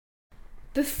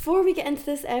Before we get into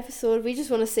this episode, we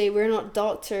just want to say we're not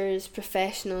doctors,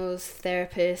 professionals,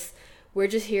 therapists. We're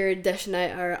just here dishing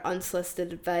out our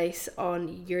unsolicited advice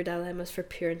on your dilemmas for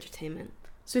pure entertainment.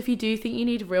 So if you do think you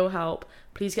need real help,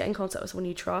 please get in contact with someone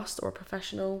you trust or a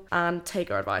professional and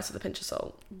take our advice with a pinch of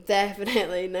salt.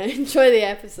 Definitely. Now enjoy the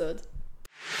episode.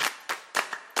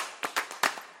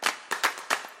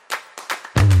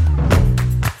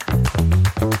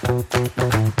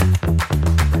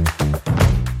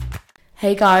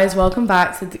 Hey guys, welcome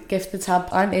back to Gift the Tab.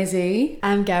 I'm Izzy.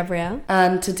 I'm Gabrielle.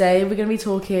 And today we're going to be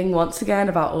talking once again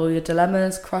about all your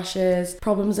dilemmas, crushes,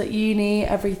 problems at uni,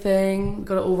 everything. We've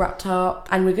got it all wrapped up.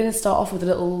 And we're going to start off with a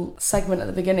little segment at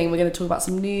the beginning. We're going to talk about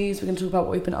some news. We're going to talk about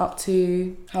what we've been up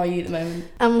to. How are you at the moment?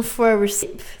 I'm forward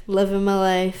sleep, living my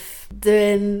life,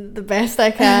 doing the best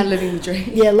I can. Living the dream.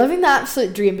 Yeah, living the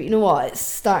absolute dream. But you know what?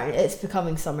 It's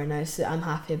becoming summer now, so I'm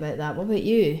happy about that. What about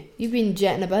you? You've been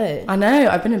jetting about. I know.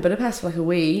 I've been in Budapest for like a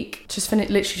week.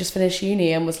 Literally just finished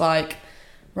uni and was like,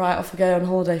 right, off we go on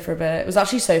holiday for a bit. It was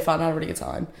actually so fun. I had a really good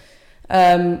time.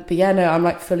 But yeah, no, I'm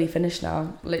like fully finished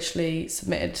now. Literally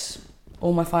submitted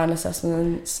all my final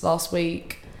assessments last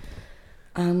week.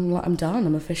 And like, I'm done.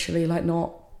 I'm officially like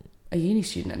not a uni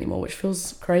student anymore, which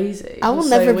feels crazy. I will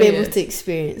never be able to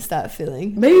experience that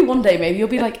feeling. Maybe one day, maybe you'll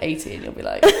be like 80 and you'll be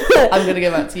like, I'm going to go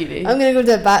back to uni. I'm going to go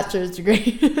to a bachelor's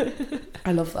degree.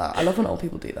 I love that. I love when old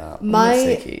people do that.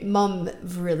 My mum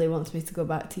really wants me to go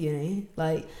back to uni.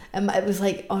 Like, and it was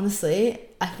like, honestly,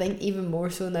 I think even more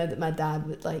so now that my dad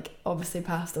would like obviously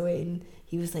passed away, and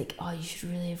he was like, oh, you should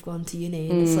really have gone to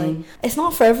uni. And it's like, it's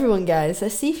not for everyone, guys. I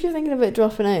see if you're thinking about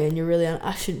dropping out and you're really,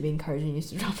 I shouldn't be encouraging you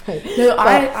to drop out. No,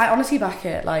 I honestly back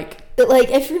it. Like,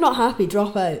 if you're not happy,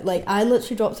 drop out. Like, I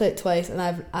literally dropped out twice and I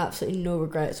have absolutely no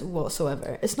regrets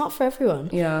whatsoever. It's not for everyone.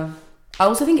 Yeah.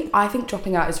 I think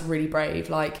dropping out is really brave.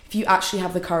 Like, if you actually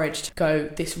have the courage to go,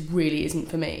 this really isn't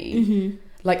for me.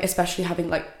 Like, especially having,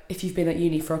 like, if you've been at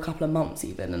uni for a couple of months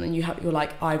even, and then you're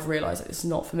like, I've realised that this is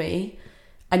not for me.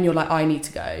 And you're like, I need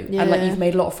to go. Yeah. And like, you've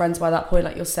made a lot of friends by that point,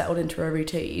 like you're settled into a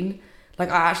routine. Like,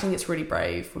 I actually think it's really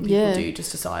brave when people do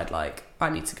just decide like, I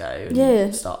need to go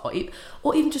and start,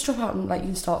 or even just drop out and like you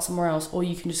can start somewhere else, or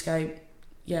you can just go,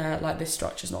 yeah, like this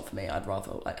structure's not for me. I'd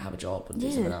rather like have a job and do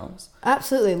something else.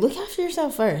 Absolutely. Look after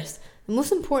yourself first. The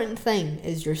most important thing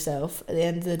is yourself at the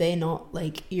end of the day, not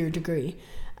like your degree.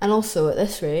 And also at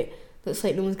this rate, looks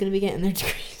like no one's going to be getting their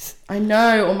degrees. I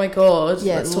know, oh my god.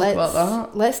 Yeah, let's talk about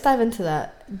that. Let's dive into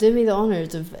that. Do me the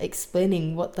honours of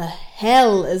explaining what the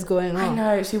hell is going on. I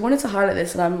know, so we wanted to highlight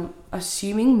this, and I'm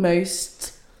assuming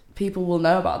most people will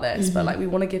know about this, but like we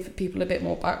want to give people a bit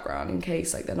more background in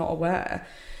case like they're not aware.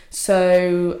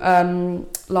 So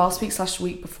last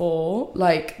week before,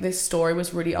 like this story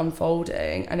was really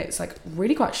unfolding, and it's like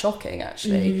really quite shocking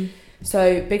actually.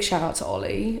 So big shout out to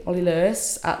Ollie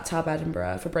Lewis at Tab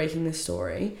Edinburgh for breaking this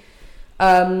story.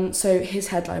 So his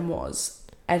headline was,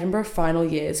 Edinburgh final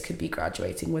years could be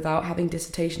graduating without having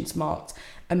dissertations marked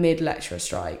amid lecturer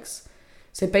strikes.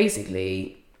 So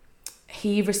basically,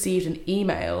 he received an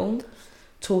email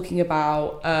talking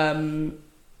about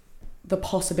the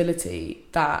possibility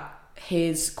that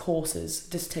his courses,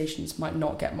 dissertations might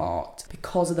not get marked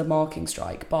because of the marking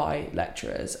strike by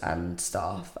lecturers and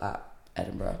staff at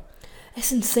Edinburgh.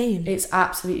 It's insane. It's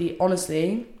absolutely,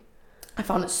 honestly, I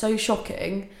found it so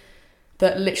shocking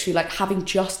that literally, like, having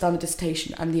just done a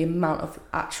dissertation and the amount of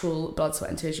actual blood, sweat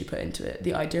and tears you put into it,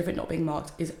 the idea of it not being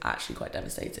marked is actually quite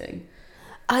devastating.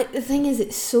 The thing is,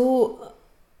 it's so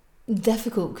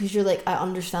difficult because you're like, I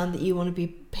understand that you want to be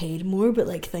paid more, but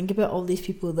like, think about all these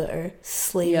people that are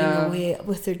slaving away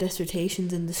with their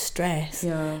dissertations and the stress.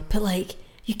 Yeah. But like,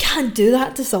 you can't do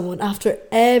that to someone after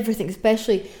everything,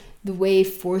 especially the way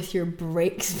fourth year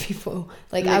breaks people.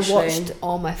 Like, literally. I watched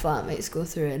all my flatmates go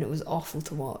through it and it was awful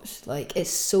to watch. Like, it's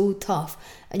so tough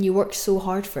and you work so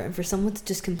hard for it, and for someone to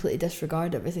just completely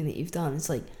disregard everything that you've done, it's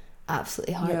like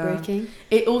absolutely heartbreaking.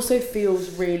 It also feels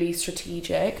really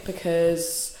strategic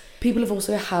because people have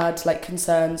also had like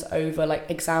concerns over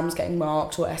like exams getting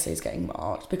marked or essays getting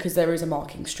marked because there is a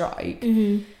marking strike.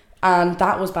 And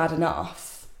that was bad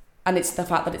enough, and it's the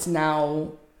fact that it's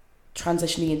now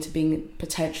transitioning into being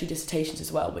potentially dissertations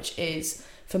as well, which is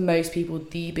for most people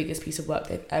the biggest piece of work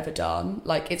they've ever done.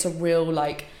 Like, it's a real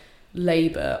like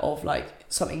labour of like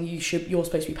something you're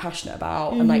supposed to be passionate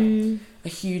about, and like a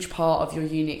huge part of your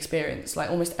uni experience. Like,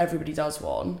 almost everybody does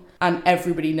one, and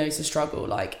everybody knows the struggle.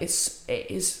 Like,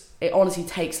 it honestly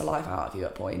takes the life out of you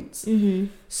at points.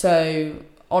 So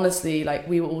honestly, like,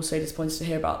 we were all so disappointed to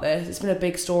hear about this. It's been a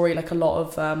big story. Like, a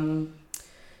lot of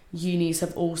unis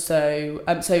have also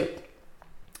so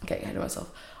getting ahead of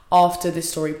myself. after this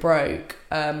story broke,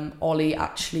 Ollie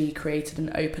actually created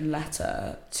an open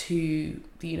letter to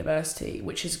the university,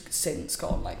 which has since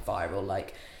gone like viral.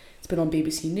 Like, it's been on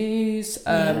BBC News,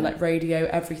 like radio,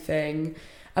 everything.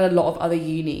 And a lot of other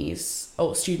unis,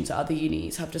 or students at other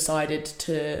unis, have decided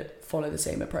to follow the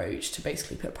same approach, to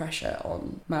basically put pressure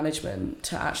on management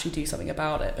to actually do something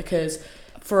about it. Because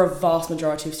for a vast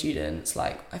majority of students,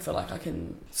 like, I feel like I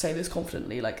can say this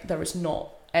confidently, like, there is not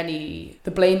the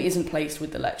blame isn't placed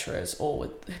with the lecturers or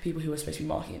with the people who are supposed to be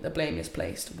marking it. The blame is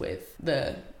placed with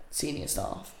the senior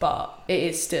staff. But it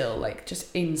is still, like,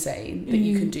 just insane that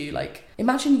you can do, like,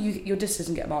 imagine your disc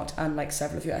doesn't get marked and, like,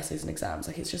 several of your essays and exams.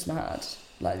 Like, it's just mad.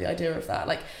 Like, the idea of that.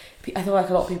 Like, I feel like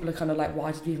a lot of people are kind of like,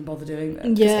 why did we even bother doing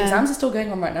this? Yeah. Exams are still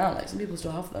going on right now. Like, some people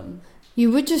still have them. You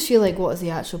would just feel like, what is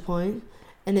the actual point?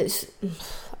 And it's,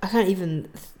 I can't even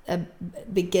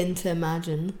begin to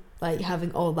imagine, like,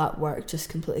 having all that work just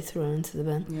completely thrown into the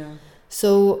bin. Yeah.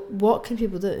 So what can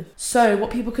people do? So what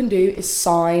people can do is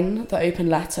sign the open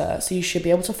letter. So you should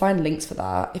be able to find links for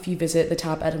that if you visit the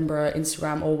Tab Edinburgh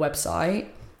Instagram or website.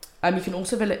 You can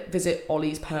also visit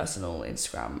Ollie's personal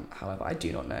Instagram. However, I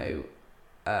do not know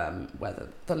whether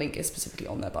the link is specifically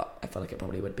on there, but I feel like it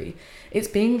probably would be. It's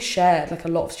being shared. Like, a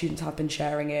lot of students have been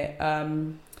sharing it.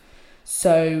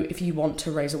 So if you want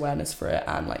to raise awareness for it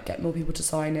and, like, get more people to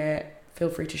sign it, feel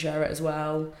free to share it as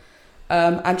well.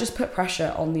 And just put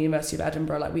pressure on the University of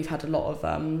Edinburgh. Like, we've had a lot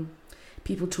of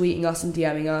people tweeting us and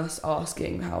DMing us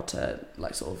asking how to,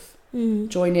 like, sort of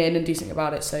join in and do something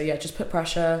about it. So yeah, just put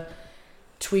pressure.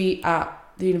 Tweet at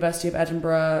the University of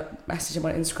Edinburgh, message them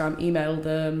on Instagram, email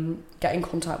them, get in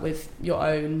contact with your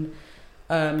own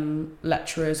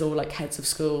lecturers or, like, heads of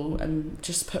school, and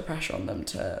just put pressure on them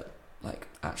to, like,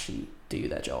 actually do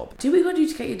their job. Do what you gotta do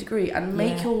to get your degree and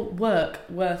make your work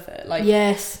worth it. Like,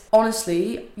 yes,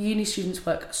 honestly, uni students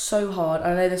work so hard.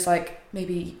 I know there's, like,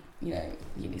 maybe, you know,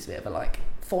 uni's a bit of a, like,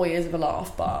 4 years of a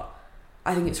laugh, but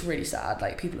I think it's really sad.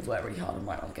 Like, people have worked really hard and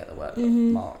might not get the work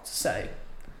marked. So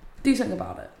do something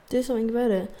about it. Do something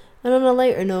about it. And on a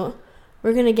lighter note,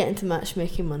 we're going to get into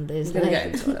Matchmaking Mondays. We're going to get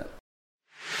into it.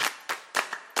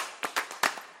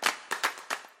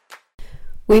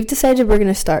 We've decided we're going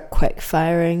to start quick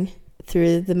firing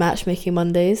through the Matchmaking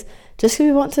Mondays, just because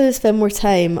we want to spend more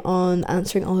time on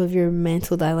answering all of your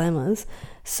mental dilemmas.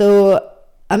 So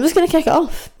I'm just going to kick it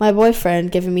off. My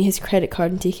boyfriend giving me his credit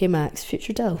card and TK Maxx,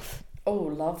 future Delph. Oh,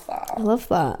 love that. I love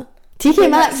that.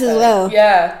 TK Maxx as well.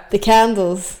 Yeah. The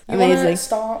candles. Amazing.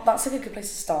 That's like a good place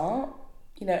to start.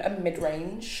 You know, a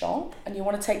mid-range shop. And you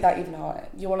want to take that even higher.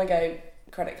 You want to go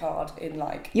credit card in,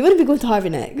 like... You want to be going to Harvey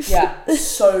next. Yeah,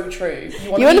 so true.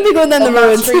 You want to be going down the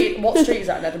road. What street is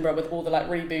that in Edinburgh with all the, like,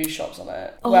 Reboo shops on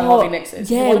it? Oh, where Harvey Nicks is.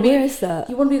 Yeah, where is that?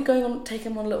 You want to be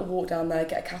taking one little walk down there,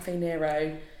 get a Cafe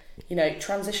Nero, you know,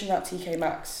 transition that TK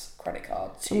Maxx credit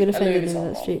card to I'm going to find the name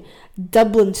of that street.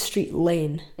 Dublin Street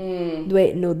Lane.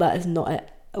 Wait, no, that is not it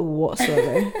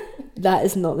whatsoever. That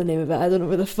is not the name of it. I don't know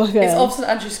where the fuck I am. It's off St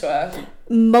Andrew Square.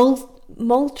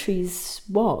 Maltrees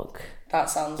Walk. That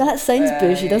sounds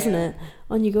bougie, doesn't it?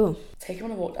 On you go. Take him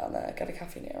on a walk down there, get a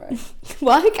Cafe Nero.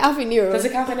 Why Cafe Nero? There's a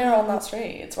Cafe Nero on that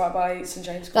street. It's right by St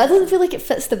James Square. That doesn't feel like it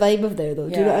fits the vibe of there, though.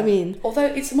 Do you know what I mean? Although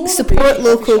it's more support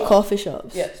local coffee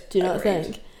shops. Yes, do you know what I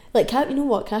think? Like, you know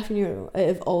what, Cafe Nero, out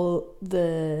of all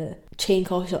the chain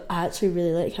coffee shops, I actually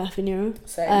really like Cafe Nero.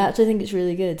 Same. I actually think it's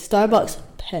really good. Starbucks,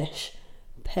 pish.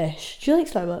 Do you like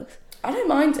Starbucks? I don't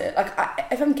mind it. Like,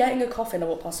 if I'm getting a coffee and I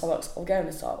walk past Starbucks, I'll go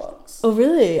into Starbucks. Oh,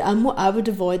 really? I would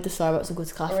avoid the Starbucks and go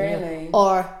to Cafe Nero.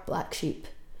 Or Black Sheep.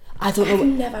 I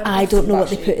don't know what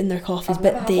they put in their coffees,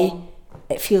 but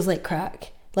it feels like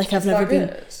crack. Like, I've never been...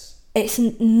 Good. It's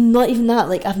not even that.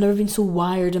 Like, I've never been so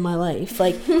wired in my life.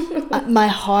 Like, my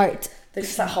heart... It's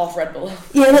just that half Red Bull.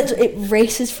 Yeah, it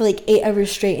races for, like, 8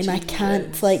 hours straight, and I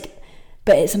can't, like...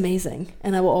 But it's amazing,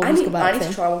 and I will always go back I need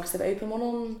to try one, because they've opened one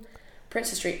on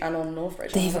Princess Street and on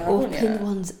Northbridge. They've opened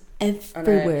ones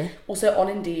everywhere. Also, on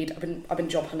Indeed, I've been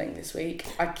job hunting this week.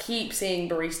 I keep seeing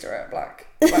barista at Black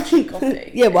Sheep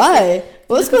Coffee. Yeah, why?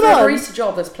 What's going on? For a barista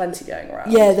job, there's plenty going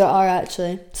around. Yeah, there are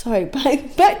actually. Sorry,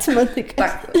 back to Monday.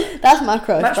 That's my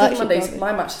crush. Matchmaking Mondays,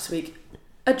 my match this week.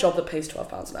 A job that pays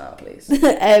 £12 an hour, please.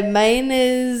 Mine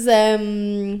is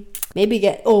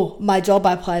maybe my job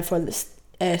I applied for. This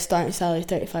starting salary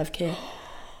 35k.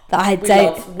 I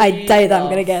doubt that I'm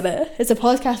gonna get it. It's a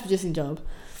podcast producing job.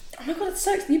 Oh my god, it's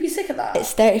so... You'd be sick of that.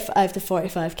 It's 35 to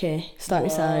 45k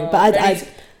starting salary, but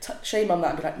show your mum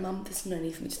that and be like, Mum, there's no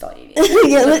need for me to start uni.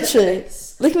 Yeah, literally.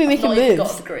 Look at me making moves. I've not even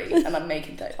got a degree and I'm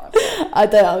making 35. I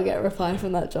doubt I'll get a reply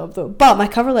from that job though. But my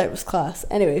cover letter was class.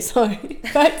 Anyway, sorry.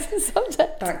 Back to the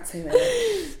subject. Back to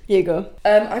it. Here you go.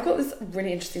 I got this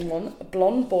really interesting one. A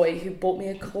blonde boy who bought me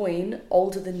a coin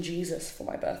older than Jesus for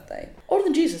my birthday. Older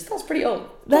than Jesus? That's pretty old.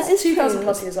 That's 2,000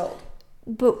 plus years old.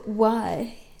 But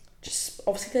why? Just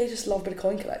obviously they just love a bit of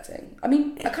coin collecting. I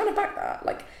mean, I kind of back that.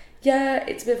 Like, yeah,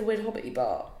 it's a bit of a weird hobby,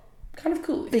 but kind of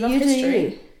cool. If you love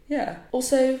history, yeah.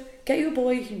 Also, get you a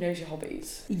boy who knows your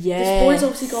hobbies. Yeah. This boy's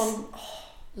obviously gone, oh,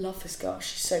 love this girl.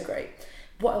 She's so great.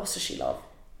 What else does she love?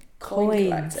 Coin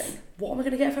collecting. What am I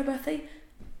going to get for her birthday?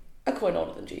 A coin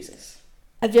older than Jesus.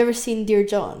 Have you ever seen Dear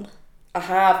John? I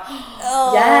have.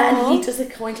 Oh. Yeah, and he does the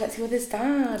coin collecting with his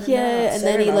dad. Yeah, and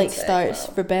then he like starts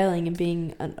rebelling and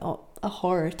being a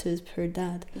horror to his poor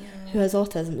dad, who has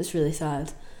autism. It's really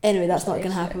sad. Anyway, that's not going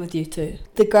to happen with you too.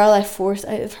 The girl I forced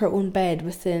out of her own bed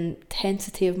with the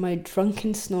intensity of my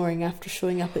drunken snoring after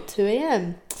showing up at 2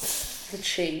 a.m. The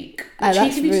cheek. The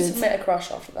cheek of you to submit a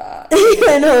crush after that.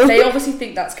 I know. They obviously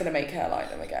think that's going to make her like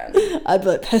them again. I'd be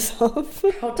like, piss off.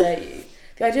 How dare you?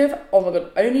 The idea of, oh my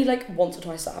god, only like once or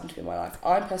twice that happened to me in my life.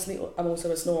 I'm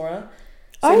also a snorer.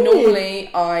 So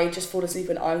normally I just fall asleep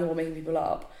and I'm the one making people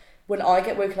up. When I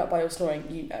get woken up by your snoring,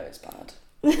 you know it's bad.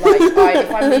 Like,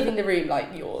 if I'm leaving the room, like,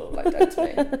 you're like dead to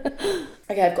me.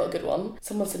 Okay, I've got a good one.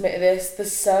 Someone submitted this. The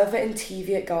server in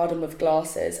TV at Garden with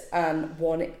glasses and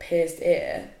one pierced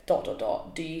ear, ...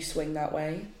 Do you swing that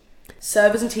way?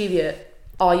 Servers and TV,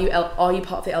 are you part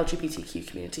of the LGBTQ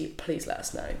community? Please let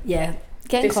us know. Yeah,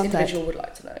 get in this contact. Individual would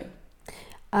like to know.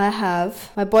 I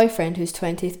have my boyfriend whose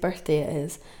 20th birthday it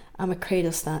is. I'm a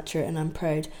cradle snatcher and I'm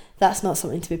proud. That's not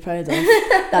something to be proud of.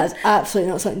 That's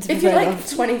absolutely not something to be proud of.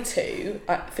 If you're like 22,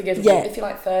 forgive me. If you're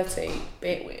like 30,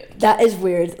 bit weird. That is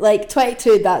weird. Like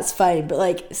 22, that's fine. But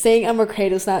like saying I'm a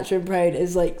cradle snatcher and proud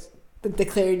is like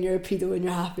declaring you're a pedo and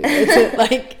you're happy about it.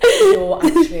 Like you're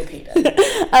actually a pedo.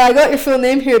 And I got your full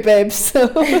name here, babe.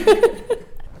 So I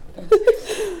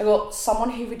got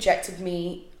someone who rejected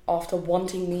me after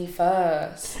wanting me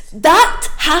first. That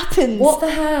happens. What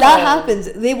the hell? That happens.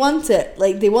 They want it.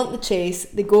 Like, they want the chase.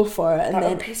 They go for it. And that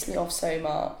then would piss me off so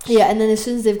much. Yeah, and then as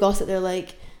soon as they've got it, they're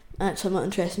like, actually, I'm not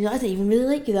interested in you. I didn't even really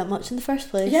like you that much in the first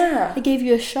place. Yeah. I gave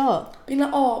you a shot. Being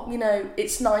like, oh,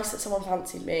 it's nice that someone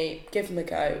fancied me. Give them a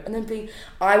go. And then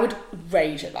I would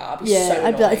rage at that. I'd be so annoyed.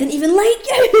 I'd be like, I didn't even like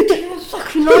you. I didn't even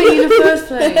fucking know you in the first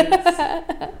place.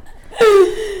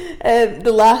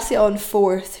 The lassie on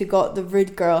 4th who got the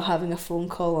rude girl having a phone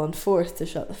call on 4th to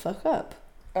shut the fuck up.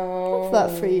 Oh, love that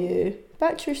for you.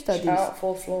 Back to your studies. Shout out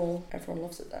 4th floor. Everyone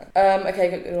loves it there. Okay,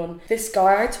 good one. This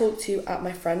guy I talked to at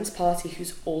my friend's party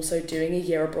who's also doing a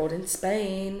year abroad in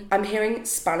Spain. I'm hearing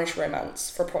Spanish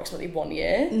romance for approximately 1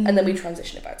 year, and then we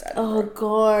transition it back to Edinburgh. Oh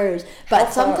god.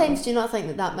 But sometimes do you not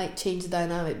think that might change the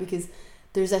dynamic, because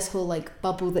there's this whole like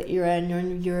bubble that you're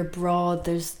in, you're abroad,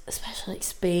 there's especially like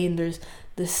Spain, there's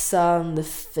the sun, the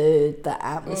food, the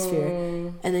atmosphere,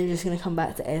 and then you're just going to come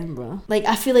back to Edinburgh. Like,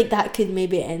 I feel like that could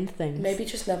maybe end things. Maybe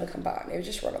just never come back. Maybe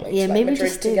just run away. Yeah, to, maybe Madrid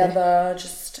just stay together, there.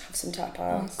 Just have some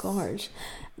tapas. Oh god.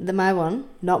 My one,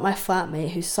 not my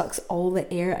flatmate, who sucks all the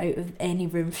air out of any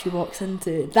room she walks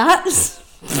into. That's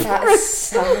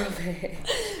savage.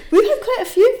 We've had quite a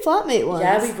few flatmate ones.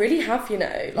 Yeah, we really have,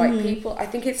 Like, people, I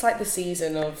think it's like the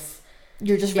season of...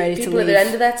 You're just ready to leave. People at the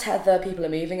end of their tether, people are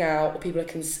moving out, or people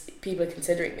are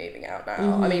considering moving out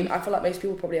now. I mean, I feel like most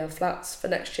people probably have flats for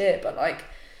next year, but like,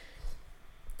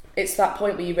 it's that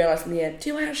point where you realise in the end,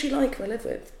 do I actually like who I live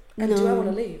with? And do I want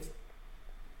to leave?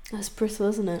 That's brutal,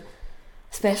 isn't it?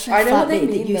 Especially a flatmate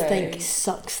that you think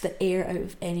sucks the air out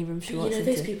of any room she walks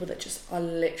into. Those people that just are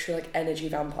literally like energy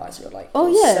vampires, and you're like, oh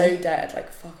yeah, so dead,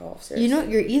 like fuck off,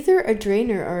 seriously. You're either a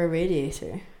drainer or a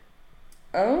radiator.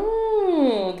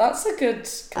 Oh, that's a good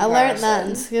comparison. I learned that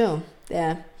in school.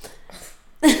 Yeah.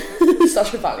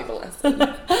 Such a valuable lesson.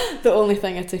 The only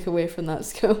thing I took away from that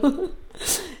school.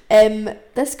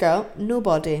 This girl,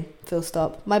 nobody, full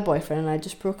stop. My boyfriend and I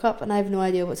just broke up and I have no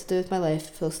idea what to do with my life,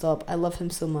 full stop. I love him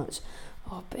so much.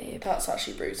 Oh, babe. That's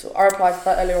actually brutal. I replied to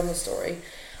that earlier on the story.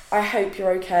 I hope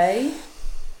you're okay.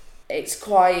 It's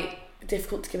quite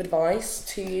difficult to give advice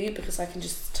to you because I can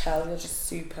just tell you're just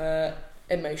super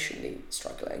emotionally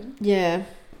struggling. Yeah.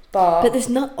 But there's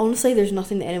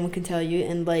nothing that anyone can tell you,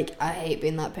 and like, I hate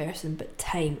being that person, but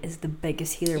time is the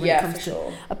biggest healer when it comes to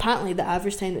sure. Apparently the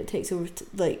average time that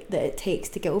it takes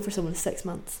to get over someone is 6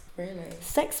 months. Really?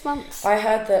 6 months. I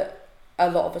heard that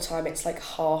a lot of the time it's like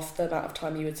half the amount of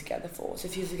time you were together for. So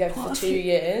if you were together for 2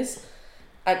 years,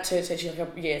 and to take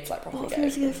like a year to like properly get over.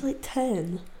 What if you were together for like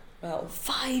 10? well,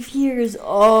 5 years. Doesn't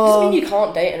Oh, mean you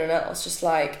can't date anyone else. Just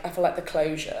like I feel like the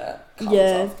closure comes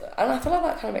after, and I feel like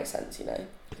that kind of makes sense, you know.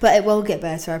 but it will get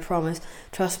better, I promise.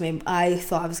 Trust me. I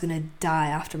thought I was gonna die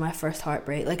after my first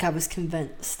heartbreak. Like, I was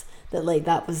convinced that like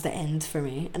that was the end for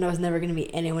me, and I was never gonna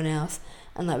meet anyone else,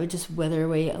 and that would just wither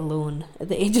away alone at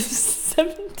the age of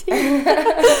 17.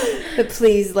 But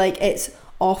please, like, it's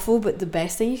awful, but the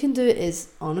best thing you can do is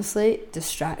honestly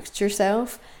distract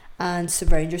yourself and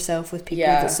surround yourself with people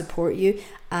that support you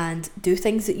and do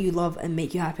things that you love and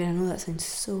make you happy. And I know that sounds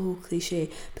so cliche,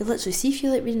 but literally, see if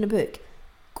you like reading a book,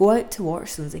 go out to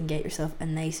Waterstones and get yourself a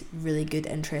nice, really good,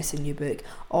 interesting new book,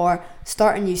 or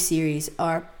start a new series,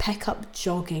 or pick up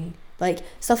jogging, like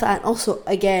stuff like that. And also,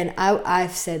 again,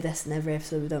 I've said this in every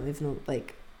episode, we don't even know,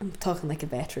 like, I'm talking like a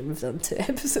veteran, we've done 2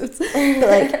 episodes, but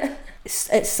like,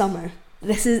 it's summer.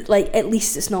 This is like, at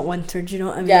least it's not winter, do you know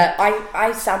what I mean? Yeah,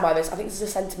 I stand by this. I think this is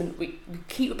a sentiment we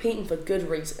keep repeating for good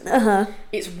reason.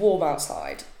 It's warm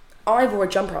outside. I wore a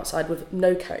jumper outside with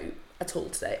no coat at all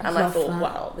today, and I thought,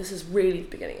 wow, this is really the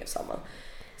beginning of summer.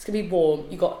 It's gonna be warm.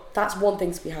 That's one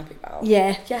thing to be happy about.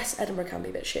 Yeah. Yes, Edinburgh can be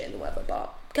a bit shit in the weather,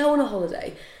 but go on a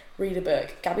holiday, read a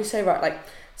book. Gabby's so right. Like,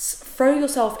 throw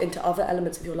yourself into other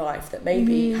elements of your life that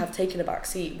maybe have taken a back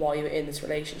seat while you were in this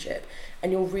relationship,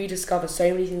 and you'll rediscover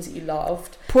so many things that you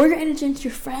loved. Pour your energy into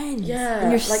your friends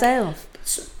and yourself.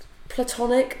 Like,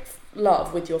 platonic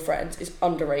love with your friends is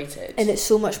underrated, and it's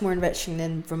so much more enriching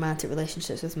than romantic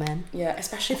relationships with men. Yeah,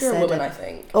 especially if you're a woman, I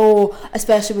think. Oh,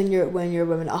 especially when you're a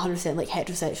woman. 100%. Like,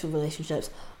 heterosexual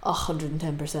relationships,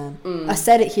 110%. I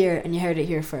said it here, and you heard it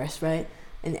here first, right?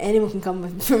 And anyone can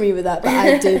come for me with that, but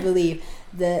I do believe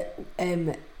that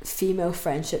female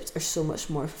friendships are so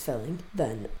much more fulfilling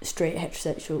than straight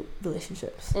heterosexual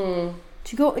relationships. Do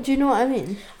you know what I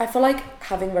mean? I feel like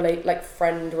having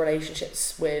friend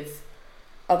relationships with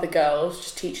other girls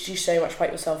just teaches you so much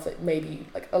about yourself that maybe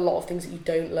like a lot of things that you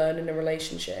don't learn in a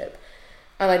relationship.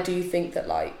 And I do think that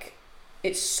like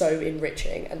it's so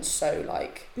enriching and so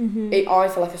like I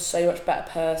feel like a so much better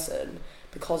person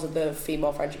because of the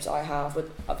female friendships I have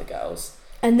with other girls.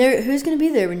 And who's going to be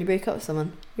there when you break up with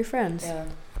someone? Your friends. Yeah.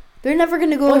 They're never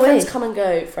going to go away. Friends come and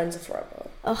go, friends are forever.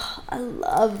 Oh, I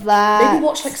love that. Maybe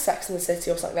watch like Sex and the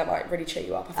City or something that might really cheer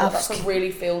you up. I feel like that's a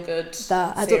really feel good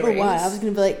I don't know why. I was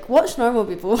going to be like, watch normal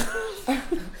people.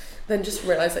 Then just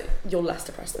realise that you're less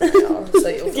depressed than they are. So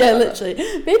you'll yeah, literally.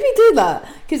 Maybe do that.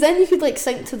 Because then you could like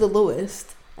sink to the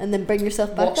lowest and then bring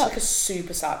yourself back up. Watch like a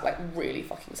super sad, like really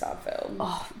fucking sad film.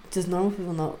 Oh, does normal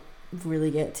people not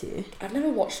really get to you? I've never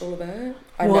watched all of it.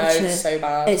 I know, it's so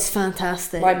bad. It's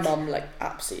fantastic. My mum like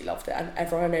absolutely loved it, and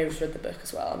everyone I know has read the book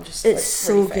as well. I'm just it's like,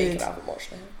 so really good. fake and I haven't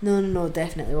watched it. No,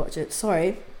 definitely watch it.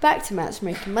 Sorry, back to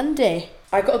Matchmaking Monday.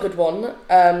 I got a good one.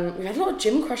 We had a lot of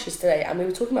gym crushes today, and we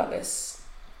were talking about this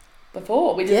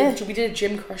before. We did a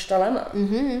gym crush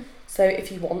dilemma. So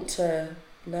if you want to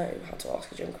know how to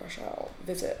ask a gym crush out,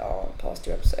 visit our past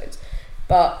 2 episodes.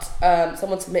 But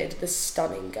someone submitted this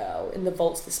stunning girl in the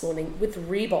vaults this morning with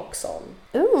Reeboks on.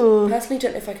 Ooh. Personally,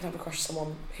 don't know if I can have a crush on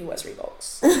someone who wears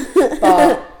Reeboks.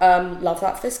 But love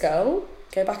that for this girl.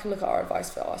 Go back and look at our advice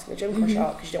for asking a gym crush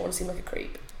out because you don't want to seem like a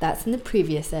creep. That's in the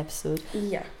previous episode.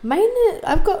 Yeah.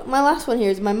 I've got my last one here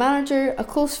is my manager, a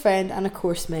close friend, and a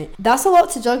course mate. That's a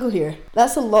lot to juggle here.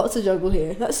 That's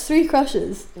 3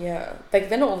 crushes. Yeah. Like,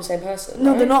 they're not all the same person. No,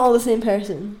 right? they're not all the same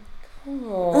person.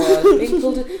 Oh, being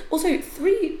pulled in. Also,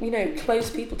 3, close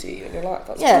people to you in your life.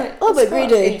 That's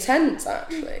quite intense,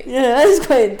 actually. Yeah, that is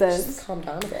quite intense. Just calm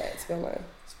down a bit, to be honest.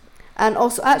 And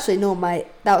also, actually, no,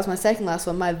 that was my second last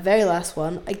one. My very last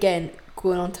one, again,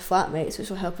 going on to flatmates, which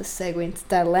will help us segue into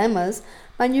dilemmas.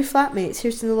 My new flatmates,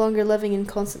 here's to no longer living in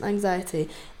constant anxiety.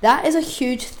 That is a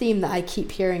huge theme that I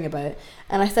keep hearing about.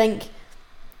 And I think,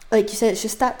 like you said, it's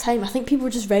just that time. I think people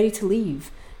are just ready to leave.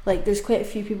 Like, there's quite a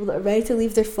few people that are ready to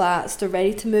leave their flats, they're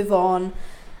ready to move on,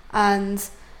 and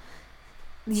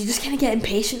you just kind of get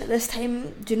impatient at this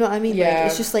time. Do you know what I mean? Yeah. Like,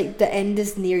 it's just like the end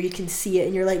is near, you can see it,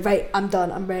 and you're like, right, I'm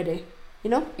done, I'm ready.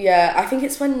 You know? Yeah, I think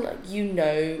it's when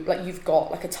you've got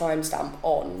like a timestamp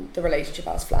on the relationship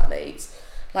as flatmates.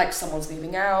 Like, someone's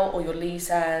moving out, or your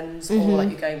lease ends, or like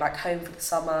you're going back home for the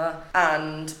summer.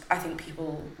 And I think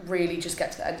people really just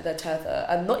get to the end of their tether,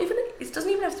 and it doesn't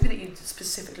even have to be that you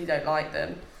specifically don't like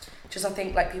them. Just I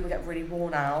think like people get really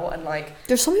worn out, and like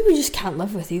there's some people you just can't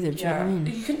live with either. Do you know what I mean?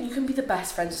 You can be the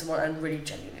best friends with someone and really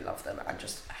genuinely love them, and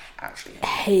just actually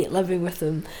hate living with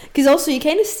them. Because also you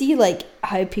kind of see like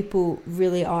how people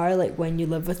really are like when you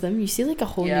live with them. You see like a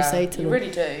whole new side to them. You really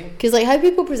do. Because like how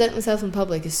people present themselves in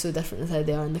public is so different than how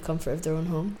they are in the comfort of their own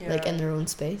home, like in their own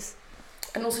space.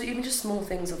 And also even just small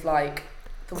things of like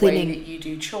the way that you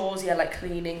do chores, like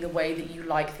cleaning, the way that you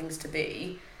like things to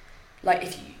be.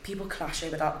 Like, people clash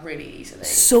over that really easily.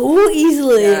 So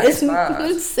easily. Yeah, it's mad.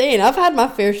 insane. I've had my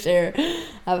fair share.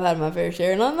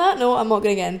 And on that note, I'm not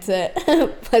going to get into it.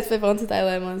 Let's move on to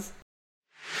dilemmas.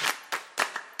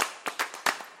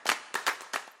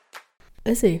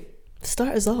 Izzy,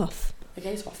 start us off.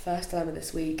 Okay, so our first dilemma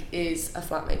this week is a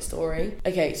flatmate story.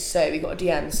 Okay, so we got a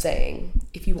DM saying,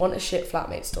 if you want a shit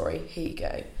flatmate story, here you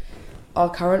go. Our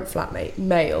current flatmate,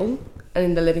 male,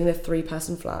 and they're living in a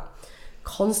 3-person flat,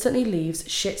 constantly leaves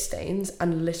shit stains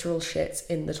and literal shits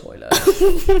in the toilet.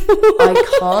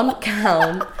 I can't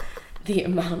count the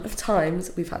amount of times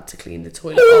we've had to clean the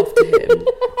toilet after him.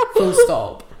 Full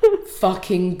stop.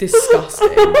 Fucking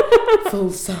disgusting.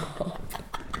 Full stop.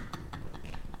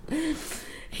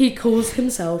 He calls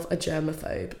himself a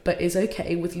germaphobe, but is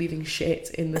okay with leaving shit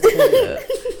in the toilet.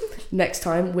 Next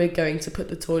time, we're going to put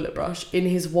the toilet brush in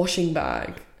his washing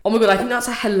bag. Oh my god, I think that's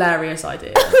a hilarious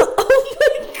idea.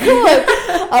 Oh my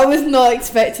god, I was not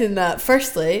expecting that.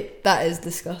 Firstly, that is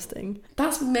disgusting.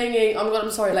 That's minging. Oh my god,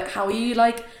 I'm sorry. Like, how are you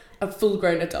like a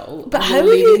full-grown adult? But and how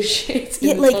you're are you? leaving shit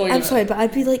in the like, toilet? I'm sorry, but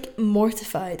I'd be like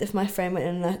mortified if my friend went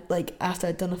in and like after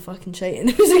I'd done a fucking shite and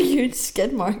there was a huge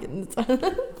skid mark in the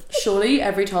toilet. Surely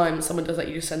every time someone does that,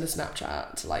 you just send a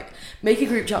Snapchat to like make a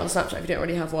group chat on Snapchat if you don't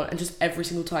already have one, and just every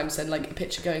single time send like a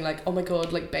picture going like, oh my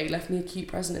god, like Bae left me a cute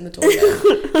present in the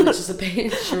toilet. And it's just a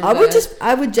picture of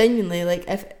I would genuinely, like,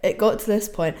 if it got to this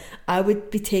point, I would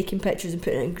be taking pictures and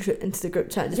putting it into the group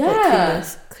chat and just be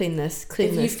like, clean this.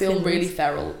 If you feel really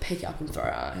feral, pick it up and throw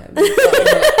it at him.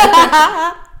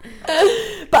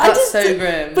 But That's so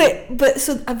grim. But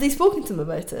so have they spoken to him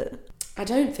about it? I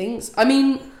don't think so. I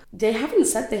mean, they haven't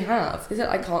said they have. They said,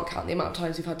 I can't count the amount of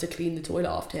times we've had to clean the toilet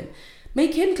after him.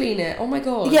 Make him clean it. Oh my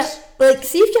god. Yeah, like,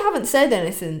 see if you haven't said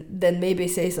anything, then maybe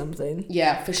say something.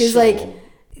 Yeah, for sure. Because,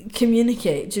 like,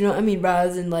 communicate, do you know what I mean?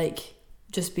 Rather than, like,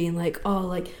 just being like, oh,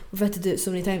 like, we've had to do it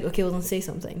so many times. Okay, well, then say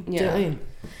something. Do you know what I mean?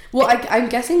 Well, I'm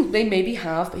guessing they maybe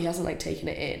have, but he hasn't, like, taken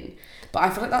it in. But I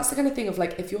feel like that's the kind of thing of,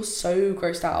 like, if you're so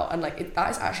grossed out and, like, that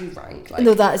is actually rank. Like,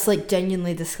 no, that is, like,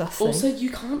 genuinely disgusting. Also, you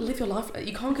can't live your life.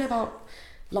 You can't go about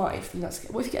life. And that's,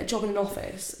 what if you get a job in an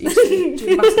office? You just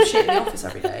do massive shit in the office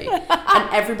every day. And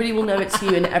everybody will know it's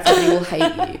you and everybody will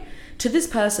hate you. To this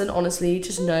person, honestly,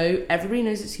 just know everybody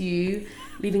knows it's you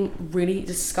leaving really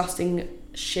disgusting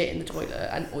shit in the toilet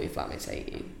and all your flatmates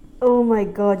hate you. Oh my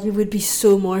god, you would be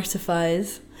so mortified.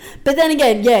 But then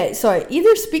again, yeah, sorry,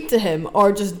 either speak to him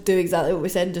or just do exactly what we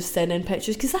said and just send in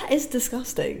pictures, because that is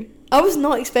disgusting. I was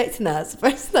not expecting that. It's the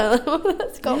first time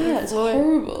that's got me. It's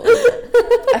horrible.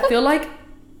 I feel like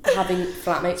having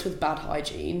flatmates with bad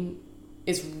hygiene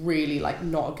is really like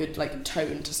not a good like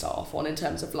tone to start off on, in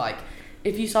terms of like,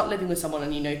 if you start living with someone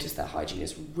and you notice their hygiene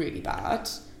is really bad,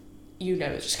 you know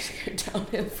it's just going to go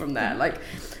downhill from there. Like,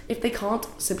 if they can't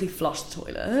simply flush the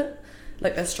toilet,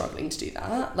 like they're struggling to do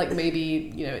that, like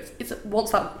maybe, you know, it's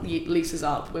once that lease is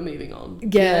up, we're moving on.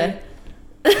 Yeah. You know?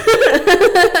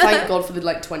 Thank God for the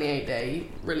like 28-day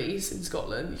release in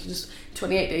Scotland. You can just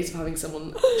 28 days of having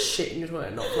someone shit in your toilet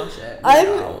and not flush it.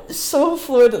 I'm so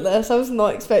floored at this. I was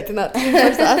not expecting that to be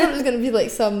first. I thought it was going to be like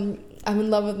some, I'm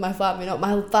in love with my flatmate. Not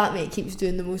my flatmate keeps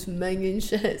doing the most minging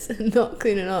shits and not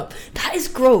cleaning up. That is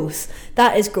gross.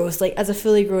 That is gross. Like, as a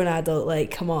fully grown adult,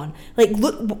 like, come on. Like,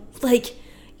 look, like,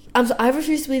 I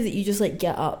refuse to believe that you just like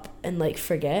get up and like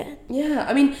forget. Yeah,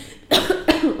 I mean,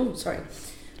 oh sorry,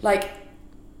 like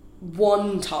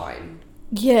one time.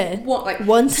 Yeah. What, like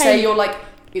one time? Say you're like,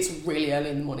 it's really early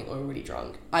in the morning or you're really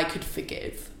drunk. I could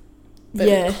forgive. But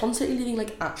yeah. Constantly leaving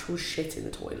like actual shit in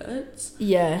the toilets.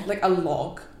 Yeah. Like a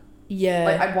log. Yeah.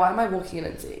 Like, why am I walking in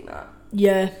and seeing that?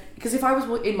 Yeah. Because if I was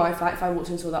in my flat, if I walked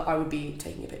into that, I would be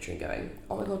taking a picture and going,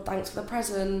 oh my god, thanks for the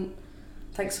present.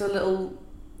 Thanks for a little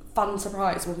fun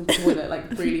surprise, walking to the toilet,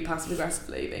 like really passive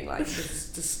aggressively, being like, this is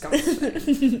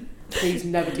disgusting. Please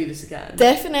never do this again.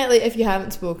 Definitely, if you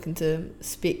haven't spoken to him,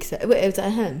 speak to... Wait, was that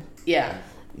him? Yeah.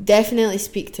 Definitely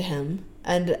speak to him,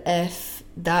 and if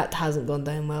that hasn't gone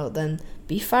down well, then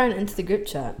be firing into the group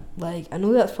chat. Like, I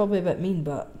know that's probably a bit mean,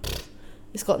 but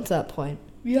it's gotten to that point.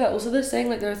 Yeah, also they're saying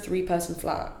like they're a 3-person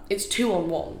flat. It's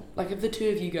 2-on-1. Like, if the two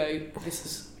of you go, this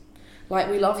is... Like,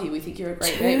 we love you, we think you're a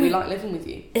great mate, we like living with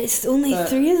you. It's only But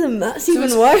 3 of them, that's so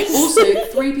even worse. Also,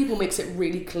 3 people makes it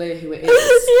really clear who it is.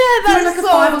 Yeah, that's like a so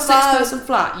 5 or 6 bad. person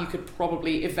flat, you could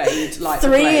probably evade like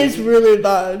 3 is really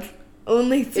bad.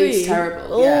 Only 3. It's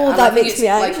terrible. Oh, yeah. And that I think makes it's me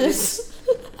like anxious.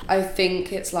 I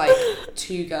think it's like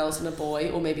 2 girls and a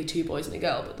boy, or maybe 2 boys and a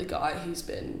girl, but the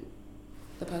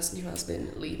person who has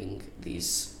been leaving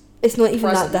these It's not even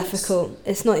presents. that difficult.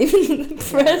 It's not even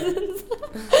presents.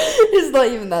 It's not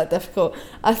even that difficult.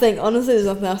 I think, honestly, there's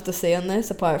nothing else to say on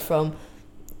this apart from...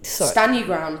 Stand your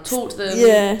ground. Talk to them.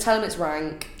 Yeah. Tell them it's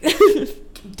rank.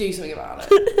 Do something about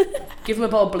it. Give him a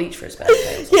bottle of bleach for his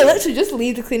birthday. Yeah, literally just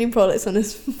leave the cleaning products on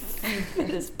his,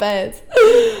 his bed.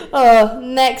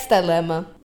 Next dilemma.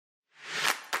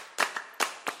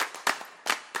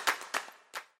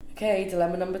 Okay,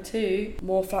 dilemma number 2.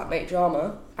 More flatmate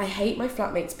drama. I hate my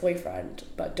flatmate's boyfriend,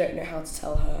 but don't know how to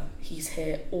tell her he's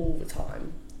here all the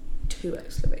time. 2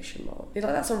 exclamation marks. Like,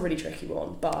 that's a really tricky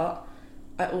one, but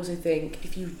I also think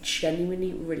if you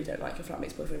genuinely really don't like your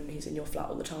flatmate's boyfriend and he's in your flat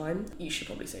all the time, you should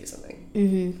probably say something.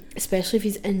 Mm-hmm. Especially if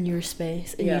he's in your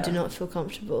space and you do not feel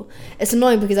comfortable. It's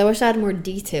annoying because I wish I had more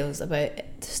details about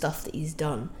the stuff that he's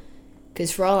done.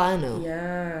 Because for all I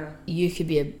know, you could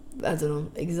be, I don't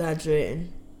know,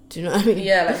 exaggerating. Do you know what I mean?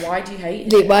 Yeah, like, why do you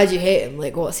hate him? him? Why do you hate him?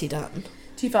 Like, what's he done?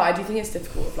 To be fair, I do think it's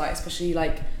difficult, like, especially,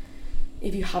 like,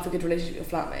 if you have a good relationship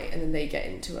with your flatmate and then they get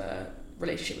into a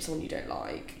relationship with someone you don't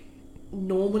like,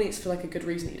 normally it's for, like, a good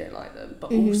reason that you don't like them.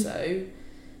 But also,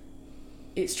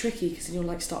 it's tricky because then you're,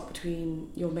 like, stuck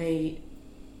between your mate.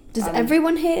 Does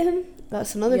everyone hate him?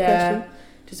 That's another question.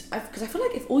 Because I feel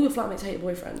like if all your flatmates hate your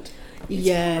boyfriend, it's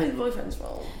probably the boyfriend's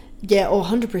fault. Yeah,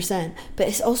 100%. But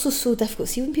it's also so difficult.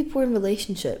 See, when people are in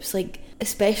relationships, like,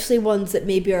 especially ones that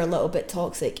maybe are a little bit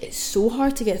toxic, it's so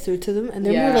hard to get through to them, and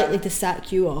they're more likely to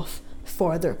sack you off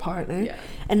for their partner. Yeah.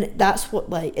 And that's what,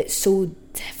 like, it's so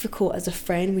difficult as a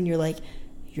friend when you're like,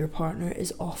 your partner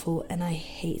is awful and I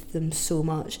hate them so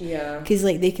much. Yeah. Because,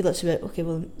 like, they could literally be like, okay,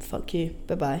 well, fuck you,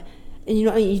 bye-bye. And you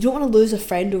know what I mean? You don't want to lose a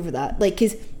friend over that. Like,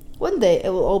 because one day it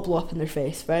will all blow up in their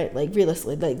face, right? Like,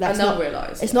 realistically, like, that's and they'll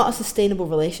realise it's not a sustainable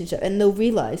relationship, and they'll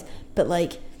realise. But,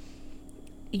 like,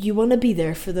 you want to be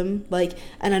there for them, like,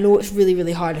 and I know it's really,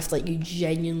 really hard if, like, you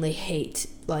genuinely hate,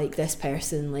 like, this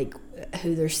person, like,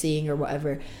 who they're seeing or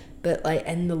whatever, but, like,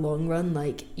 in the long run,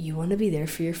 like, you want to be there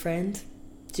for your friend.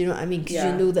 Do you know what I mean? Because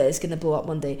you know that it's going to blow up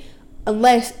one day,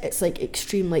 unless it's, like,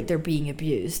 extreme, like, they're being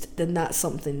abused, then that's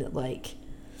something that, like,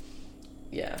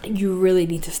 you really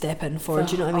need to step in for.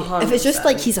 Do you know what I mean? 100%. If it's just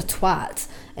like he's a twat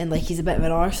and, like, he's a bit of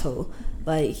an arsehole,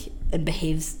 like, and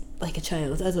behaves like a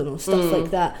child, I don't know, stuff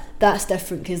like that, that's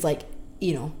different, because, like,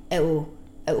 you know, it will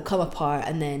come apart,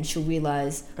 and then she'll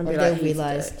realise, or they'll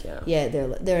realise,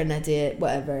 they're an idiot,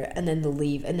 whatever, and then they'll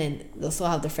leave, and then they'll still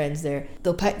have their friends there,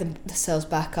 they'll pick themselves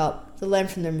back up, they'll learn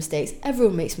from their mistakes.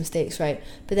 Everyone makes mistakes, right?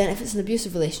 But then if it's an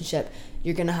abusive relationship,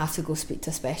 you're gonna have to go speak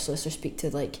to a specialist or speak to,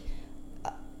 like,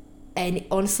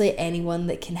 honestly anyone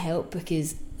that can help,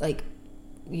 because, like,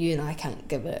 you and I can't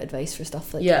give advice for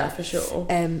stuff like that. Yeah, for sure.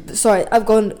 Sorry, I've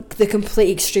gone the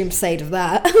complete extreme side of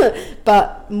that,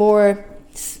 but more,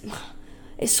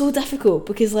 it's so difficult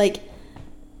because, like,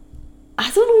 I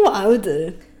don't know what I would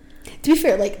do. To be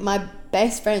fair, like, my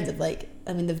best friends have, like,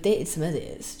 I mean, they've dated some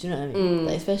idiots, do you know what I mean?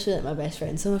 Like, especially, like, my best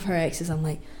friend, some of her exes, I'm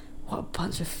like, what a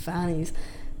bunch of fannies.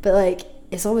 But, like,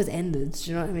 it's always ended,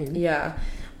 do you know what I mean? Yeah.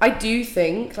 I do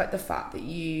think, like, the fact that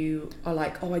you are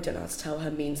like, oh, I don't know how to tell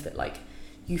her, means that, like,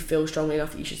 you feel strongly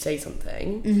enough that you should say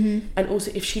something. And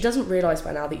also, if she doesn't realise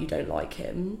by now that you don't like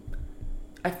him,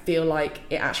 I feel like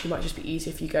it actually might just be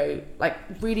easier if you go, like,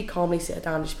 really calmly sit her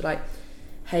down and just be like,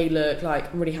 hey, look,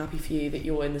 like, I'm really happy for you that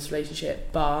you're in this relationship,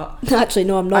 but actually,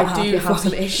 no, I'm not happy. I do have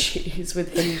some issues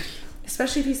with him,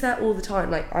 especially if he's there all the time.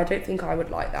 Like, I don't think I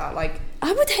would like that. Like,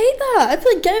 I would hate that. I'd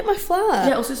be like, get out my flat.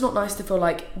 Yeah, also, it's not nice to feel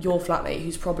like your flatmate,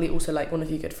 who's probably also, like, one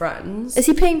of your good friends, is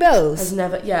he paying bills? Has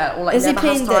never, or, like, never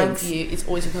has time for you. It's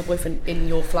always with her boyfriend in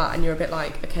your flat, and you're a bit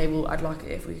like, okay, well, I'd like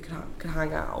it if we could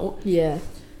hang out. Yeah.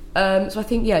 So I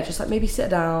think, just, like, maybe sit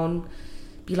down,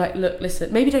 be like, look,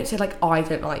 listen, maybe don't say, like, I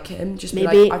don't like him, just be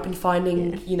like, I've been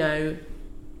finding, you know,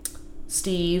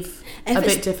 Steve a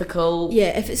bit difficult.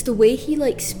 Yeah, if it's the way he,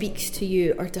 like, speaks to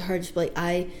you or to her, just be like,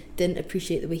 I didn't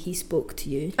appreciate the way he spoke to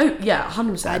you. Oh, yeah,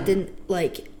 100%. I didn't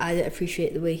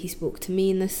appreciate the way he spoke to me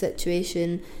in this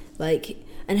situation. Like,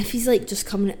 and if he's, like, just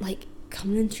coming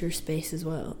into your space as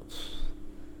well,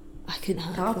 I couldn't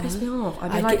have that. That would piss me off.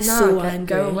 I'd be like, no,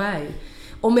 go away.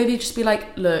 Or maybe just be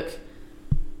like, look,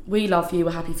 we love you,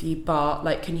 we're happy for you, but,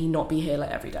 like, can he not be here,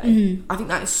 like, every day? I think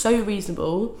that is so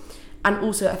reasonable. And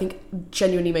also, I think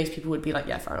genuinely most people would be like,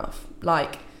 yeah, fair enough.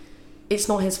 Like, it's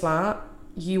not his flat.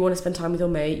 You want to spend time with your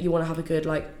mate. You want to have a good,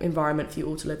 like, environment for you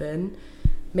all to live in.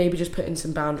 Maybe just put in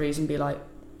some boundaries and be like,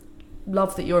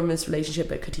 love that you're in this relationship,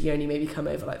 but could he only maybe come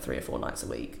over, like, 3 or 4 nights a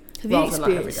week? Have you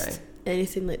experienced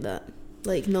anything like that?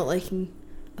 Like, not liking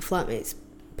a flatmate's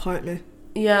partner?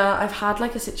 Yeah, I've had,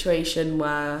 like, a situation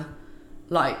where,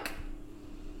 like,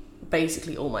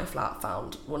 basically all my flat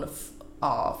found one of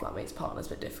our flatmates' partner's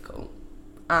a bit difficult.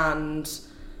 And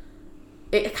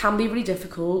it can be really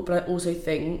difficult, but I also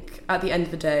think at the end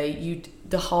of the day,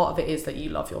 the heart of it is that you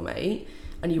love your mate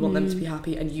and you want them to be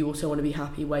happy, and you also want to be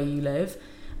happy where you live.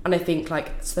 And I think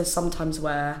so there's some times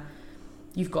where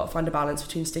you've got to find a balance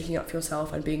between sticking up for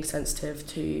yourself and being sensitive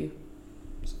to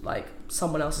like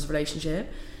someone else's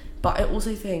relationship. But I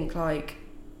also think like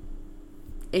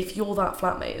if you're that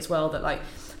flatmate as well, that like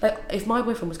if my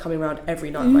boyfriend was coming around every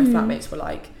night, my flatmates were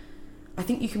like, I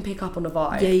think you can pick up on a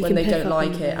vibe when they don't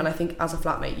like it. And I think as a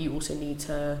flatmate, you also need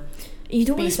to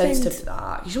be sensitive to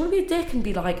that. You don't want to be a dick and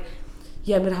be like,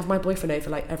 yeah, I'm gonna have my boyfriend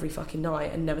over like every fucking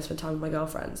night and never spend time with my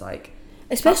girlfriends. Like,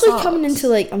 especially coming into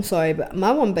like, I'm sorry, but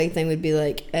my one big thing would be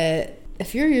like,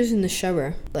 if you're using the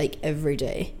shower like every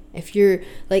day, if you're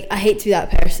like, I hate to be that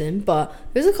person, but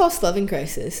there's a cost of living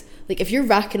crisis. Like, if you're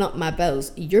racking up my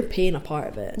bills, you're paying a part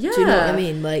of it. Yeah. Do you know what I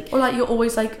mean? Like, or like you're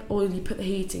always like, or you put the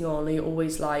heating on, or you're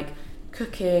always like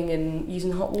cooking and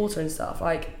using hot water and stuff.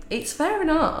 Like, it's fair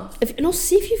enough. And also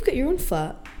see if you've got your own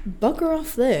flat, bugger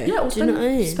off there. Yeah, or do you know what I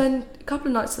mean? Spend a couple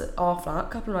of nights at our flat, a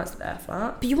couple of nights at their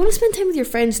flat. But you want to spend time with your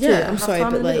friends too. Yeah, I'm sorry,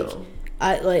 but like, middle.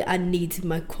 I need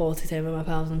my quality time with my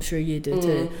pals. I'm sure you do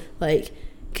too. Like,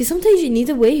 because sometimes you need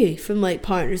away from like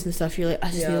partners and stuff. You're like,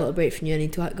 I just need a little break from you. I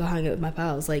need to go hang out with my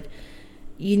pals. Like,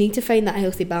 you need to find that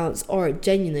healthy balance, or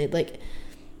genuinely like,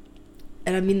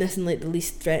 and I mean this in like the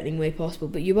least threatening way possible,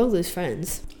 but you will lose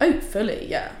friends. Oh, fully,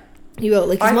 yeah. You will,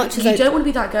 like, as much as you don't want to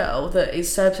be that girl that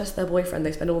is so obsessed with their boyfriend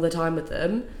they spend all their time with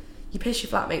them. You piss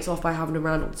your flatmates off by having them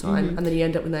around all the time, and then you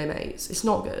end up with no mates. It's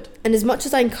not good. And as much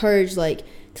as I encourage like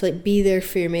to like be there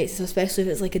for your mates, especially if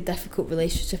it's like a difficult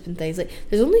relationship and things, like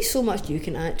there's only so much you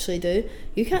can actually do.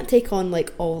 You can't take on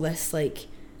like all this like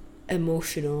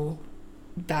emotional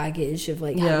baggage of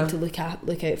like having to look out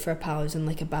for a pal who's in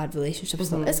like a bad relationship and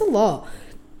stuff. It's a lot.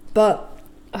 But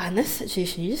in this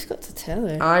situation, you just got to tell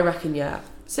her. I reckon, yeah.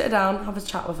 Sit her down, have a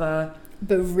chat with her.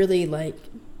 But really, like,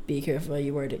 be careful how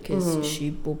you word it, because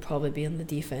she will probably be on the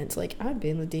defence. Like, I'd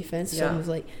be on the defence. Yeah. Someone's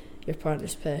like, your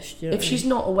partner's pissed. You know if she's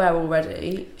not aware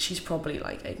already, she's probably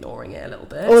like ignoring it a little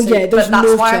bit. Oh, so, yeah, there's but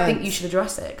that's why chance. I think you should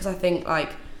address it, because I think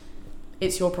like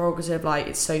it's your prerogative. Like,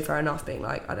 it's so fair enough being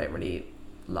like, I don't really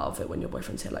love it when your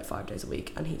boyfriend's here like 5 days a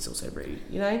week and he's also rude,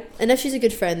 you know. And if she's a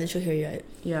good friend, then she'll hear you out.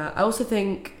 Yeah, I also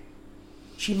think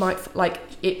she might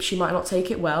she might not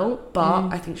take it well, but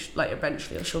I think like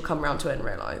eventually she'll come around to it and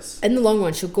realise. In the long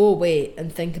run, she'll go away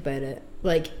and think about it.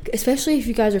 Like, especially if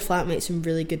you guys are flatmates and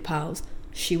really good pals,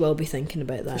 she will be thinking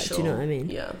about that. Sure. Do you know what I mean?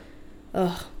 Yeah.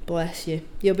 Oh, bless you.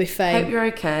 You'll be fine. Hope you're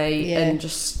okay, and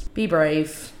just be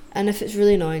brave. And if it's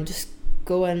really annoying, just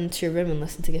go into your room and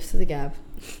listen to Gifts of the Gab.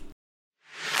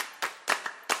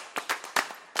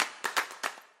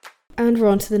 And we're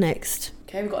on to the next.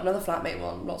 Okay, we've got another flatmate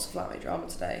one. Lots of flatmate drama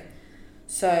today.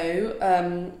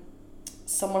 So,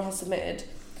 someone has submitted,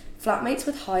 flatmates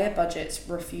with higher budgets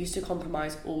refuse to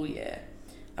compromise all year,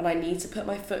 and I need to put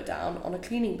my foot down on a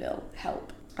cleaning bill.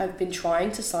 Help. I've been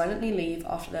trying to silently leave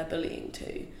after their bullying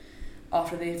too,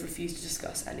 after they've refused to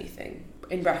discuss anything.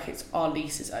 In brackets, our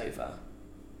lease is over.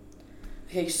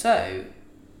 Okay, so,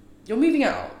 you're moving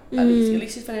out, at least. Your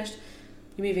lease is finished.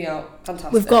 You're moving out.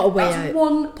 Fantastic. We've got a way out. That's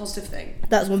one positive thing.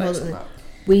 That's one positive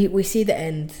thing. We see the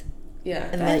end. Yeah,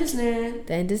 and the end is near.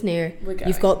 The end is near. We're going.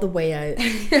 You've got the way out.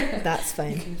 That's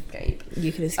fine.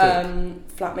 You can escape.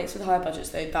 Flatmates with higher budgets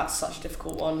though, that's such a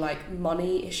difficult one. Like,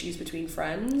 money issues between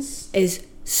friends is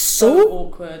so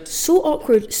awkward. So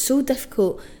awkward, so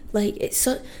difficult. Like,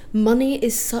 money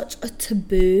is such a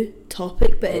taboo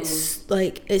topic, but it's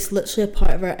like, it's literally a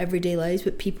part of our everyday lives.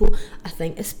 But people, I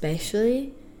think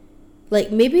especially,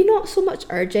 like, maybe not so much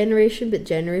our generation, but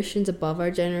generations above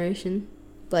our generation,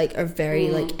 like, are very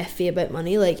like iffy about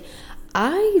money. Like,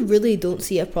 I really don't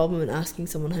see a problem in asking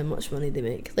someone how much money they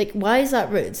make. Like, why is that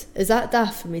rude? Is that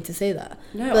daft for me to say that?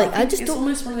 No, like, I just it's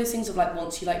almost one of those things of like,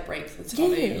 once you like break the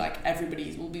taboo, like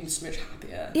everybody will be so much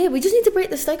happier. Yeah, we just need to break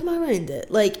the stigma around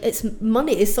it. Like, it's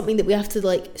money is something that we have to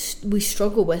like we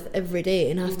struggle with every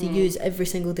day and have to use every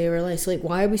single day of our life. So like,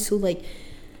 why are we so like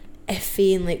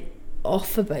iffy and like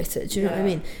off about it? Do you know what I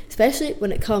mean? Especially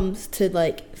when it comes to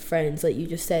like friends, like you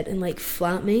just said, and like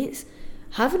flatmates.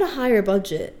 Having a higher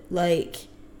budget, like,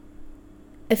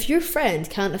 if your friend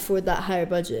can't afford that higher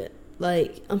budget,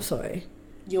 like, I'm sorry,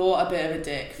 you're a bit of a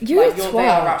dick. You're like, they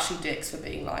are actually dicks for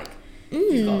being like,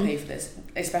 you've got to pay for this,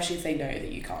 especially if they know that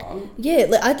you can't. Yeah,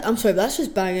 like, I'm sorry, but that's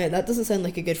just bang out. That doesn't sound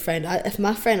like a good friend. If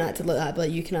my friend acted like that, I'd be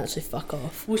like, you can actually fuck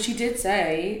off. Well, she did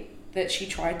say that she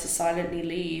tried to silently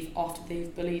leave after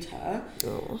they've bullied her,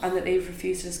 and that they've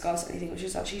refused to discuss anything, which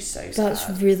is actually so sad.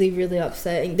 That's really, really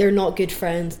upsetting. They're not good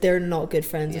friends. They're not good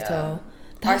friends at all.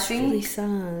 That's I think really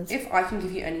sad. if I can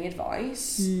give you any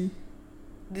advice,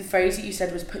 the phrase that you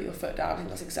said was put your foot down. I think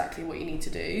that's exactly what you need to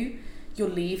do. You're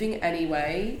leaving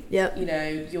anyway. Yep. You know,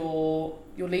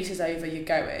 your lease is over, you're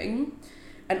going.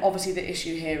 And obviously the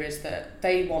issue here is that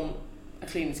they want a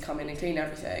cleaner to come in and clean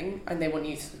everything, and they want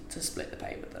you to split the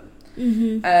pay with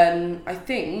them. I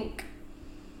think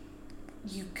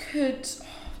you could... it's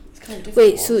kind of difficult.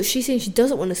 Wait, so she's saying she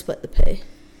doesn't want to split the pay?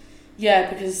 Yeah,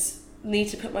 because need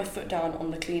to put my foot down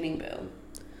on the cleaning bill.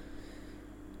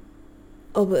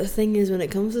 Oh, but the thing is, when it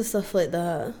comes to stuff like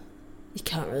that, you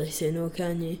can't really say no,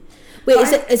 can you? Wait,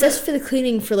 is this for the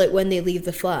cleaning for like when they leave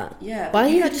the flat? Yeah. Why are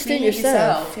you not just doing it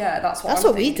yourself? Yeah, that's what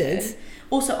I'm we thinking. did.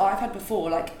 Also, I've had before,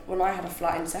 like when I had a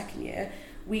flat in second year,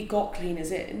 we got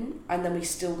cleaners in, and then we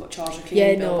still got charged a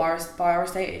cleaning bill by our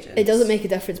estate agents. It doesn't make a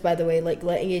difference, by the way. Like,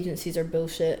 letting agencies are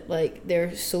bullshit. Like,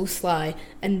 they're so sly,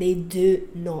 and they do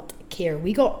not care.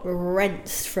 We got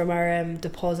rinsed from our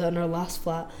deposit on our last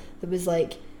flat. That was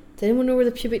like, does anyone know where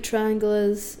the pubic triangle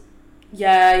is?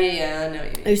 Yeah, I know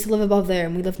what you mean. I used to live above there,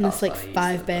 and we lived in this like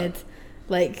 5-bed,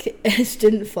 like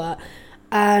student flat,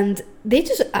 and they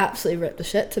just absolutely ripped the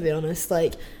shit, to be honest.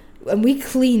 Like, and we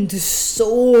cleaned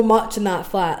so much in that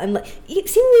flat, and like,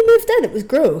 see, when we moved in, it was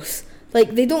gross.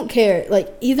 Like, they don't care.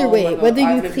 Like, either way, whether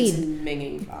you clean,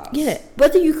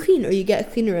 whether you clean or you get a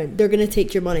cleaner in, they're gonna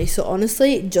take your money. So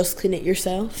honestly, just clean it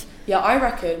yourself. Yeah, I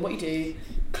reckon what you do,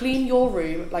 clean your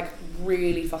room like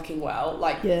really fucking well.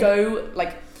 Like, go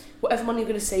like. Whatever money you're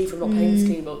going to save from not paying this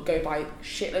cleaning bill, go buy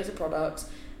shitloads of products.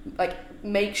 Like,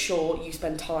 make sure you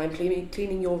spend time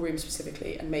cleaning your room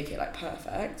specifically and make it like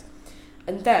perfect.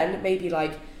 And then maybe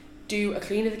like do a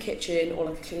clean of the kitchen or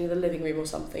like a clean of the living room or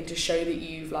something to show that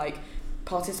you've like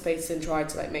participated and tried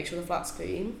to like make sure the flat's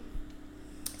clean.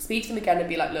 Speak to them again and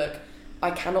be like, look, I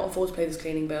cannot afford to pay this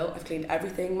cleaning bill. I've cleaned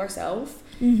everything myself.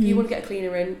 If you want to get a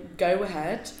cleaner in, go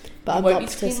ahead. But you won't need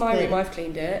to clean my room, I've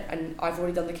cleaned it, and I've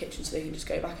already done the kitchen, so they can just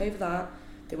go back over that.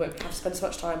 They won't have to spend so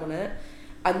much time on it.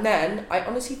 And then, I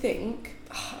honestly think,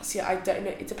 I don't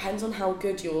know, it depends on how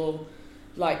good your,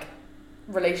 like,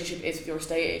 relationship is with your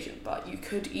estate agent, but you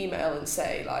could email and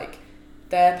say, like,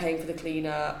 they're paying for the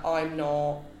cleaner, I'm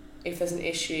not. If there's an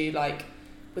issue, like,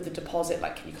 with the deposit,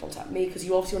 like, can you contact me? Because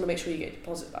you obviously want to make sure you get your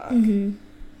deposit back.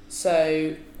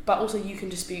 So, but also you can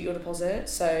dispute your deposit,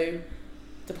 so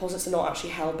deposits are not actually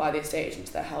held by the estate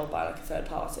agents, they're held by like a third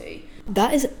party.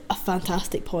 That is a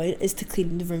fantastic point, is to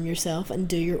clean the room yourself and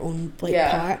do your own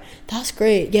part. That's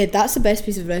great. Yeah, that's the best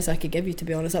piece of advice I could give you, to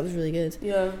be honest. That was really good.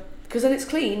 Yeah, because then it's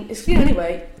clean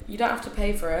anyway, you don't have to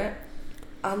pay for it,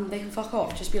 and they can fuck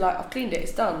off. Just be like, I've cleaned it,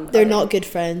 it's done. They're not good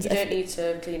friends. You don't need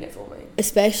to clean it for me.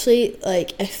 Especially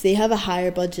like if they have a higher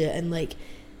budget and like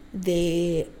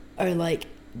they are like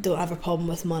don't have a problem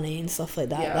with money and stuff like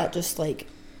that. That just like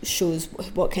shows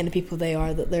what kind of people they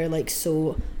are, that they're like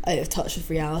so out of touch with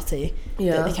reality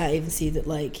that they can't even see that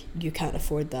like you can't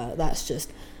afford that. That's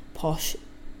just posh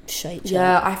shite.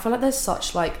 Yeah, I feel like there's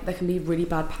such like there can be really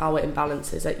bad power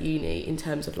imbalances at uni in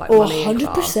terms of like money and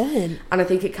 100%. And I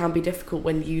think it can be difficult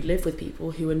when you live with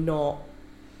people who are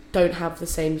don't have the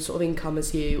same sort of income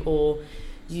as you, or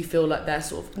you feel like they're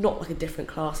sort of not like a different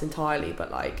class entirely,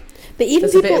 but even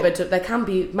there's there can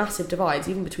be massive divides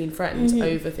even between friends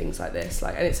over things like this,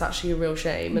 like, and it's actually a real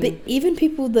shame. But even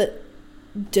people that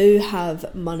do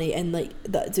have money and like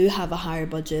that do have a higher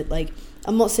budget, like,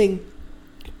 I'm not saying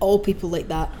all people like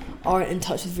that aren't in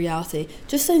touch with reality,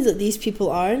 just sounds like these people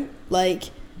aren't, like,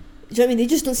 do you know what I mean? They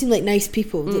just don't seem like nice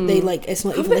people. That they like. It's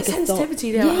not even like a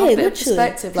sensitivity. Thought. Yeah, literally.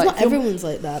 Perspective. Like, not everyone's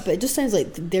like that, but it just sounds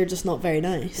like they're just not very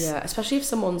nice. Yeah, especially if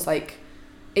someone's like,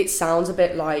 it sounds a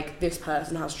bit like this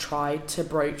person has tried to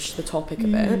broach the topic a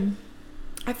bit.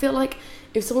 I feel like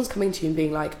if someone's coming to you and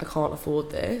being like, I can't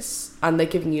afford this, and they're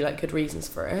giving you like good reasons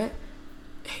for it,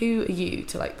 who are you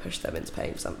to like push them into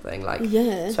paying for something? Like,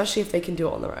 especially if they can do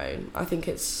it on their own. I think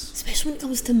it's, especially when it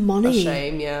comes to money, a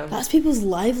shame. Yeah, that's people's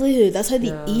livelihood. That's how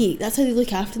they eat. That's how they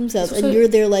look after themselves. And you're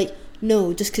there like,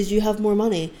 no, just because you have more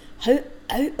money. How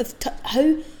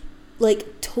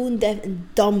like tone deaf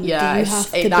and dumb do you have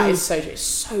to be? That is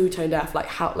so tone deaf. Like,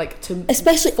 how, like, to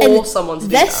especially force someone to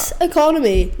do this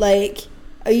economy. Like,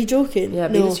 are you joking? Yeah,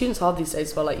 being a student's hard these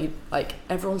days as well. Like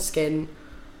everyone's skin,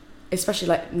 especially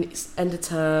like end of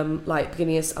term, like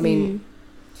beginning of beginning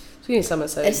of summer.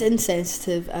 So it's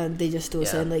insensitive, and they just don't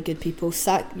sound like good people.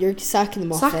 You're sacking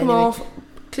them off. Sack them off.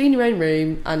 Clean your own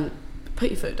room and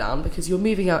put your foot down, because you're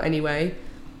moving out anyway.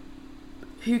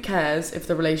 Who cares if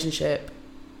the relationship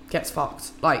gets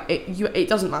fucked? Like, it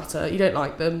doesn't matter. You don't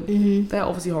like them. They're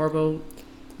obviously horrible.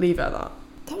 Leave it at that.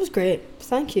 That was great.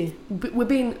 Thank you. We're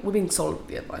being solid with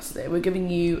the advice today. We're giving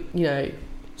you,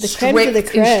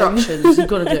 strict instructions. You've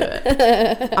got to do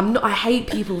it. I hate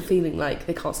people feeling like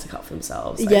they can't stick up for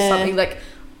themselves. It's something like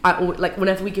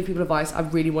whenever we give people advice, I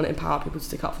really want to empower people to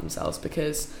stick up for themselves,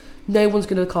 because no one's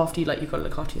going to look after you like you've got to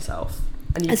look after yourself,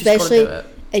 and you especially just got to do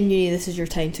it. In uni, this is your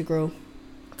time to grow.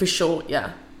 For sure,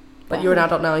 yeah. But you're an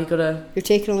adult now. You're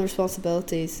taking on the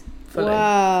responsibilities. Fully.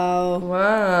 Wow.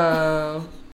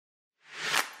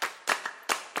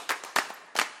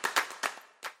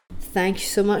 Thank you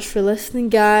so much for listening,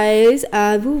 guys.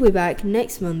 We'll be back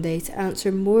next Monday to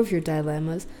answer more of your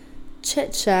dilemmas,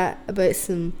 chit chat about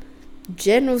some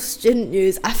general student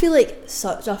news. I feel like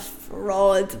such a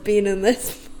fraud being in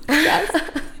this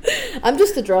podcast. I'm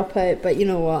just a dropout, but you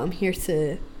know what? I'm here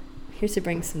to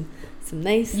bring some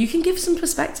nice. You can give some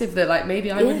perspective that like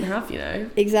maybe I wouldn't have, you know.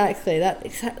 Exactly.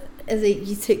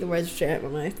 You take the words straight out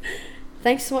of my mouth.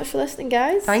 Thanks so much for listening,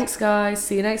 guys. Thanks, guys.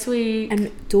 See you next week.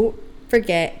 And don't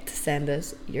forget to send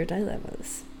us your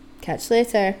dilemmas. Catch you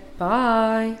later.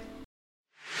 Bye.